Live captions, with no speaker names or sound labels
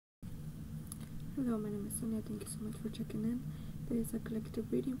Hello, my name is Sonia. Thank you so much for checking in. This is a collective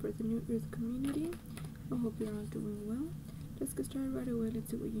reading for the New Earth community. I hope you're all doing well. Let's get started right away.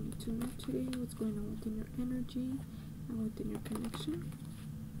 Let's see what you need to know today, what's going on within your energy and within your connection.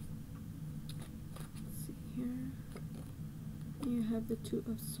 Let's see here. You have the Two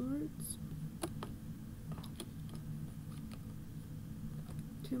of Swords,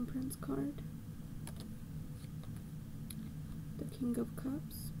 Temperance card, the King of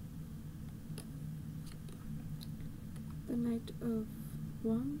Cups, the Knight of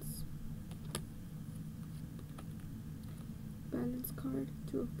Wands, Balance card,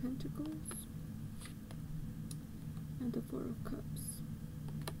 Two of Pentacles, and the Four of Cups.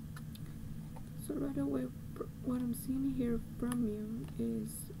 So right away, what I'm seeing here from you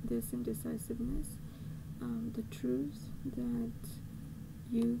is this indecisiveness, the truth that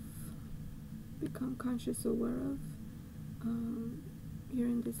you've become conscious aware of. You're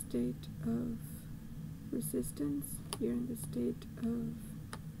in the state of resistance, you're in the state of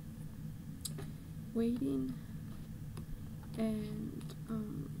waiting, and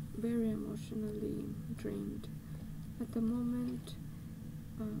very emotionally drained. At the moment,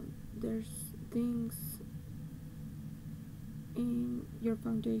 there's things in your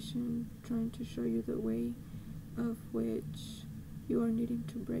foundation trying to show you the way of which you are needing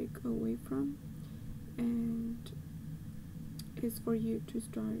to break away from, and it's for you to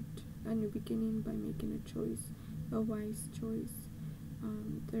start a new beginning by making a choice, a wise choice.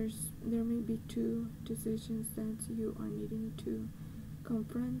 There may be two decisions that you are needing to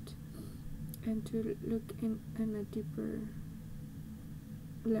confront and to look in a deeper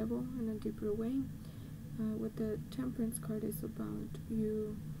level, in a deeper way. What the Temperance card is about,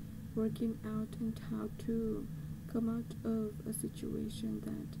 you working out and how to come out of a situation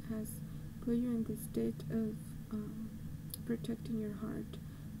that has put you in the state of protecting your heart,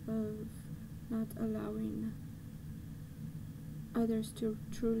 of not allowing others to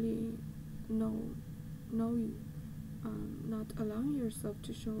truly know you, not allowing yourself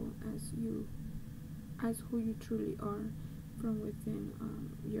to show as who you truly are from within.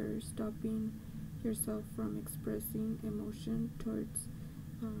 You're stopping yourself from expressing emotion towards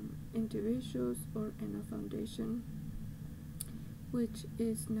individuals or in a foundation, which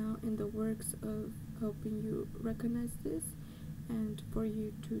is now in the works of helping you recognize this, and for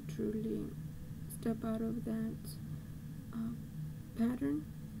you to truly step out of that pattern,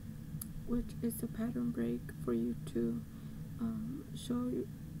 which is a pattern break, for you to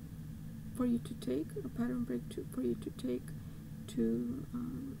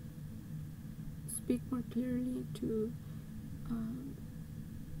speak more clearly, to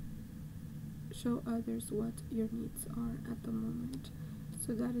show others what your needs are at the moment.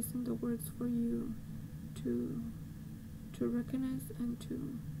 So that is in the works for you to recognize and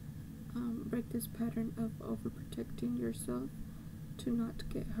to break this pattern of overprotecting yourself, to not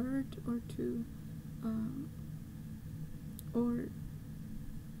get hurt, or to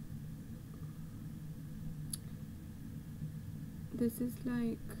this is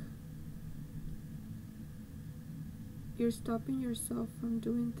like you're stopping yourself from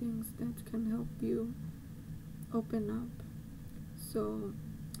doing things that can help you open up. So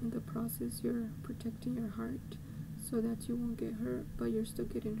in the process, you're protecting your heart so that you won't get hurt, but you're still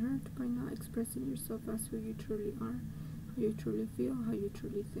getting hurt by not expressing yourself as who you truly are, how you truly feel, how you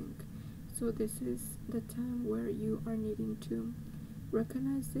truly think. So this is the time where you are needing to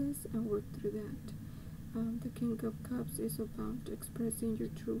recognize this and work through that. The King of Cups is about expressing your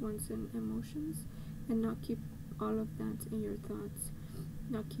true wants and emotions, and not keep all of that in your thoughts,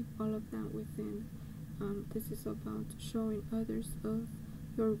 not keep all of that within. This is about showing others of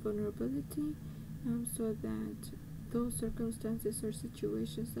your vulnerability, so that those circumstances or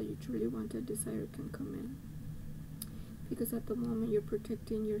situations that you truly want and desire can come in. Because at the moment you're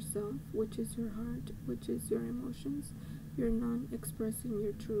protecting yourself, which is your heart, which is your emotions. You're not expressing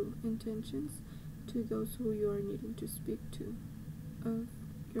your true intentions to those who you are needing to speak to, of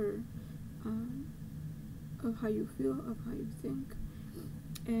your of how you feel, of how you think.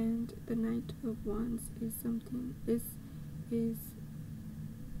 And the Knight of Wands is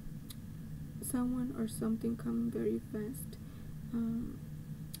someone or something coming very fast,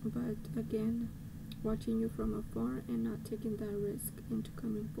 but again, watching you from afar and not taking that risk into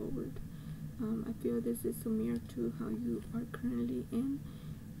coming forward. I feel this is a mirror to how you are currently in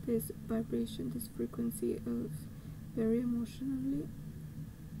this vibration, this frequency of very emotionally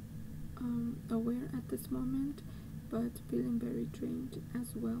aware at this moment, but feeling very drained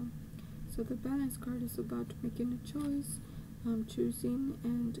as well. So the Balance card is about making a choice, choosing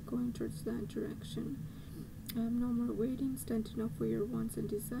and going towards that direction. No more waiting, standing up for your wants and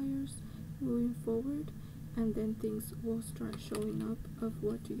desires, moving forward, and then things will start showing up of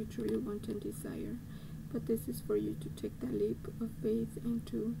what you truly want and desire. But this is for you to take that leap of faith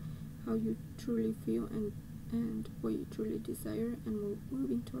into how you truly feel and what you truly desire, and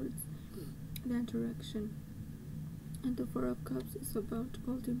moving towards that direction. And the Four of Cups is about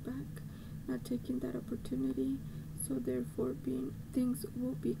holding back, not taking that opportunity, so therefore things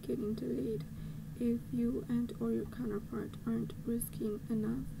will be getting delayed if you and or your counterpart aren't risking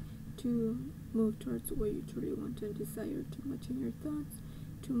enough to move towards what you truly want and desire, too much in your thoughts,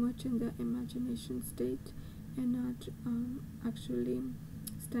 too much in the imagination state, and not actually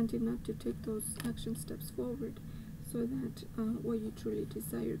standing up to take those action steps forward, so that what you truly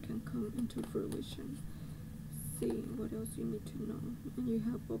desire can come into fruition. See what else you need to know. And you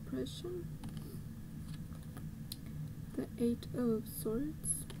have oppression, the Eight of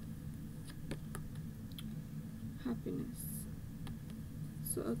Swords, happiness.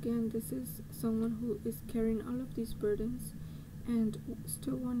 So again, this is someone who is carrying all of these burdens and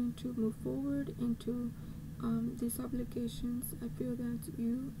still wanting to move forward into these obligations. I feel that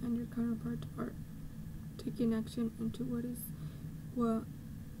you and your counterpart are taking action into what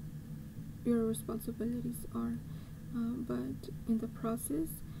your responsibilities are, but in the process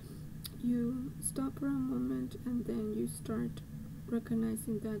you stop for a moment, and then you start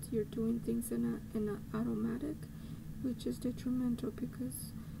recognizing that you're doing things in an automatic, which is detrimental,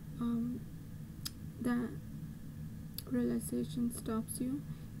 because that realization stops you.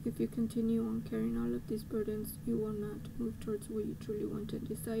 If you continue on carrying all of these burdens, you will not move towards what you truly want and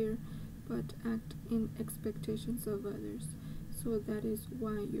desire, but act in expectations of others. So that is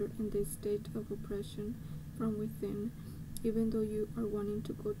why you're in this state of oppression from within. Even though you are wanting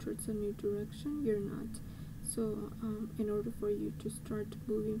to go towards a new direction, you're not. So in order for you to start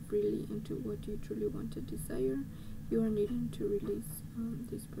moving freely into what you truly want and desire, you are needing to release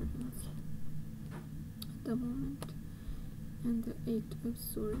these burdens at the moment. And the Eight of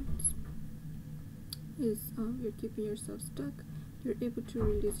Swords is you're keeping yourself stuck. You're able to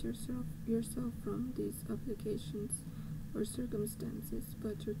release yourself from these obligations or circumstances,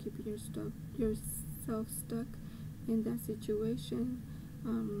 but you're keeping yourself stuck in that situation,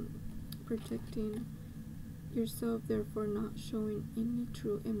 protecting yourself, therefore not showing any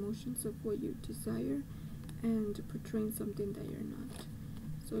true emotions of what you desire, and portraying something that you're not.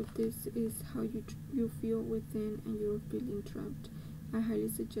 So if this is how you feel within and you're feeling trapped, I highly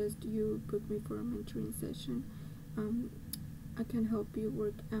suggest you book me for a mentoring session. I can help you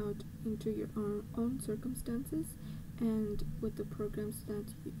work out into your own circumstances, and with the programs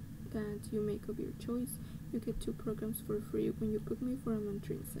that you make of your choice. You get 2 programs for free when you book me for a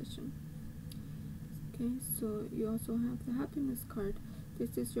mentoring session. Okay, so you also have the Happiness card.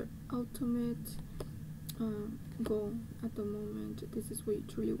 This is your ultimate goal at the moment. This is what you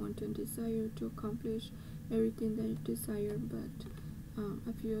truly want and desire to accomplish, everything that you desire, but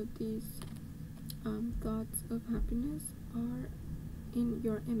a few of these thoughts of happiness are in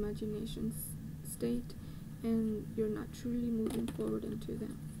your imagination state, and you're not truly moving forward into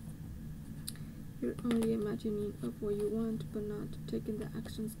them. You're only imagining of what you want, but not taking the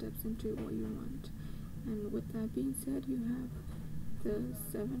action steps into what you want. And with that being said, you have the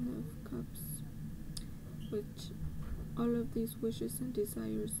Seven of Cups, which all of these wishes and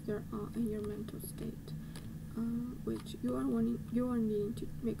desires, they're all in your mental state, which you are needing to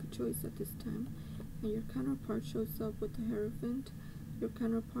make a choice at this time. And your counterpart shows up with the Hierophant. Your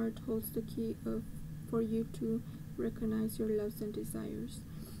counterpart holds the key for you to recognize your loves and desires.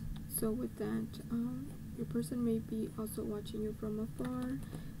 So with that, your person may be also watching you from afar,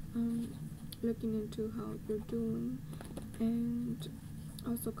 looking into how you're doing, and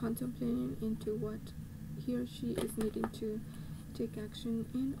also contemplating into what he or she is needing to take action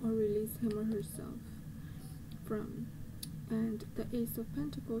in or release him or herself from. And the Ace of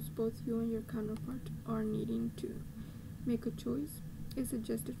Pentacles, both you and your counterpart are needing to make a choice. It's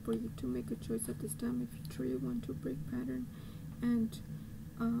suggested for you to make a choice at this time if you truly want to break pattern and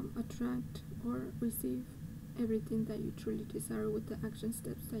attract or receive everything that you truly desire with the action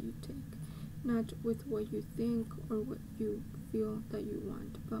steps that you take, not with what you think or what you feel that you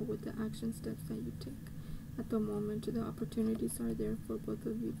want, but with the action steps that you take. At the moment, the opportunities are there for both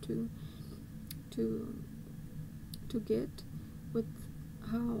of you to get, with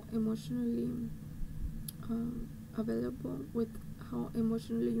how emotionally available, with how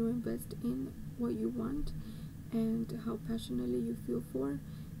emotionally you invest in what you want, and how passionately you feel for,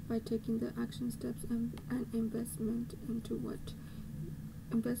 by taking the action steps and investment into what.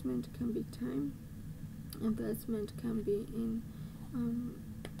 Investment can be time, investment can be in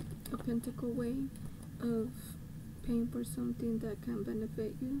a pentacle way of paying for something that can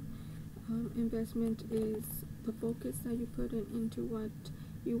benefit you, Investment is the focus that you put into what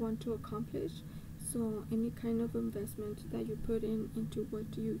you want to accomplish. So any kind of investment that you put into what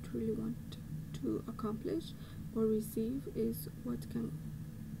you truly want to accomplish or receive is what can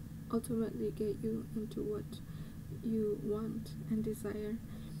ultimately get you into what you want and desire.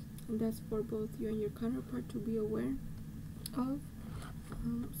 And that's for both you and your counterpart to be aware of.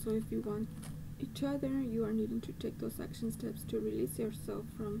 So if you want each other, you are needing to take those action steps to release yourself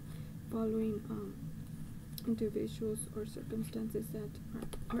from following individuals or circumstances that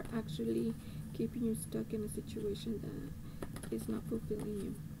are actually keeping you stuck in a situation that is not fulfilling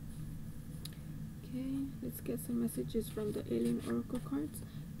you. Okay, let's get some messages from the Alien Oracle cards.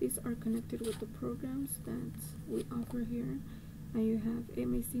 These are connected with the programs that we offer here. And you have, it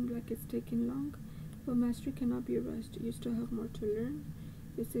may seem like it's taking long, but mastery cannot be rushed. You still have more to learn.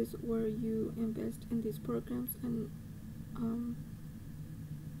 This is where you invest in these programs, and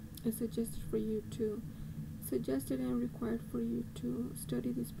it's suggested and required for you to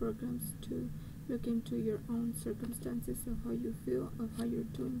study these programs, to look into your own circumstances of how you feel, of how you're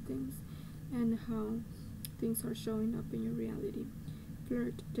doing things, and how things are showing up in your reality.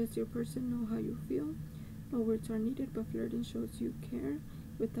 Flirt. Does your person know how you feel? No words are needed, but flirting shows you care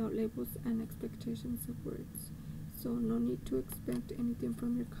without labels and expectations of words. So no need to expect anything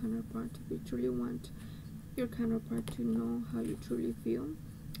from your counterpart. If you truly want your counterpart to know how you truly feel,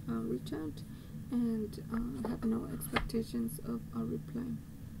 reach out and have no expectations of a reply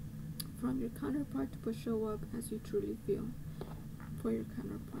from your counterpart, but show up as you truly feel for your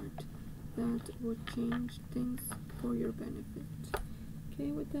counterpart. That will change things for your benefit.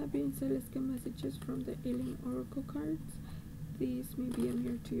 Okay, with that being said, let's get messages from the Alien Oracle cards. These may be a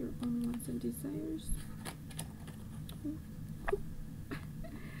mirror to your own wants and desires.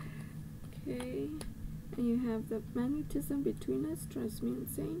 Okay, and you have the magnetism between us drives me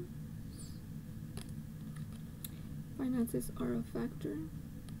insane. Finances are a factor.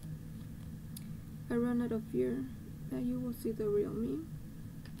 I run out of fear that you will see the real me.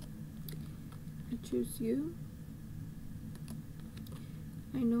 I choose you.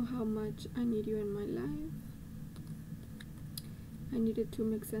 I know how much I need you in my life. I needed to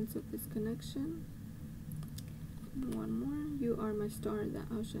make sense of this connection. And one more. You are my star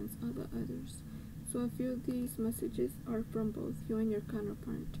that outshines all the others. So a few of these messages are from both you and your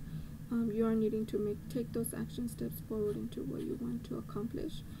counterpart. You are needing to take those action steps forward into what you want to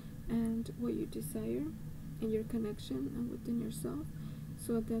accomplish and what you desire in your connection and within yourself,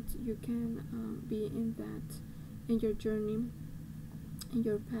 so that you can be in your journey, in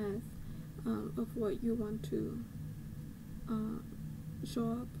your path of what you want to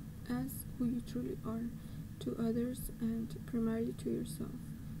show up as, who you truly are to others and primarily to yourself.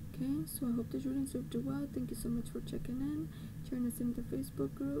 Okay, so I hope this reading served you well. Thank you so much for checking in. Join us in the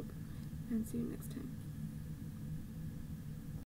Facebook group, and see you next time.